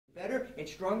and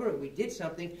stronger, and we did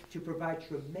something to provide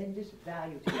tremendous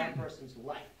value to that person's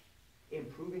life,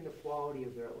 improving the quality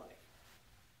of their life.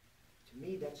 To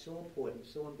me, that's so important,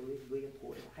 so unbelievably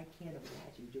important. I can't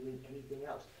imagine doing anything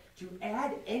else. To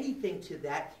add anything to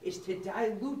that is to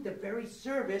dilute the very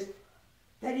service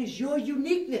that is your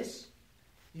uniqueness.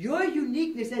 Your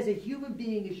uniqueness as a human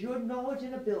being is your knowledge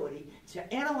and ability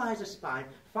to analyze a spine,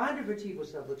 find a vertebral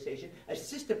subluxation,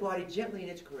 assist the body gently in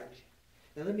its correction.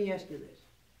 Now let me ask you this.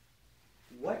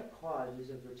 What causes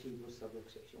a vertebral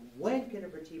subluxation? When can a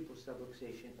vertebral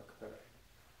subluxation occur?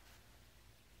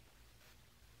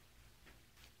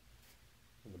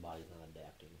 The body's not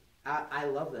adapting. I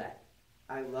love that.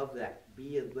 I love that.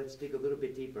 Let's dig a little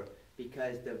bit deeper,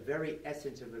 because the very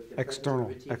essence of the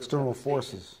external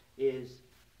forces is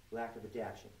lack of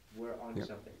adaptation. We're on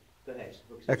something. Go ahead.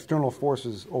 External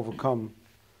forces overcome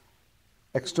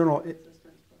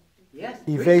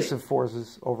evasive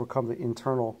forces overcome the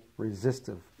internal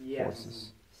resistive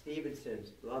forces.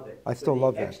 Stevenson's, love it. I still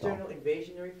love that. External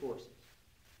invasionary forces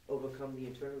overcome the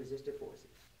internal resistive forces.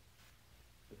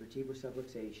 The vertebral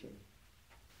subluxation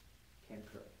can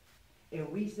occur. And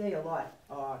we say a lot,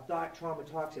 thought, trauma,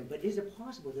 toxin, but is it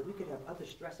possible that we could have other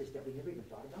stresses that we never even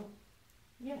thought about?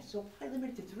 Yes, so I limit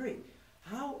it to 3.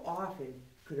 How often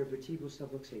could a vertebral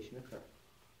subluxation occur?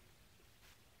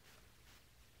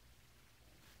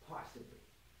 Possibly.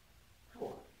 How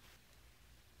often?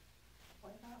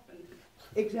 What happened?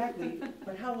 Exactly,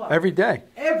 but how often? Every day.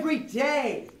 Every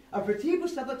day! A vertebral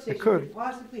subluxation could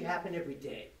possibly happen every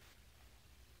day.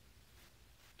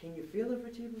 Can you feel a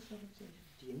vertebral subluxation?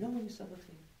 Do you know when the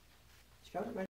subluxation? Felt it right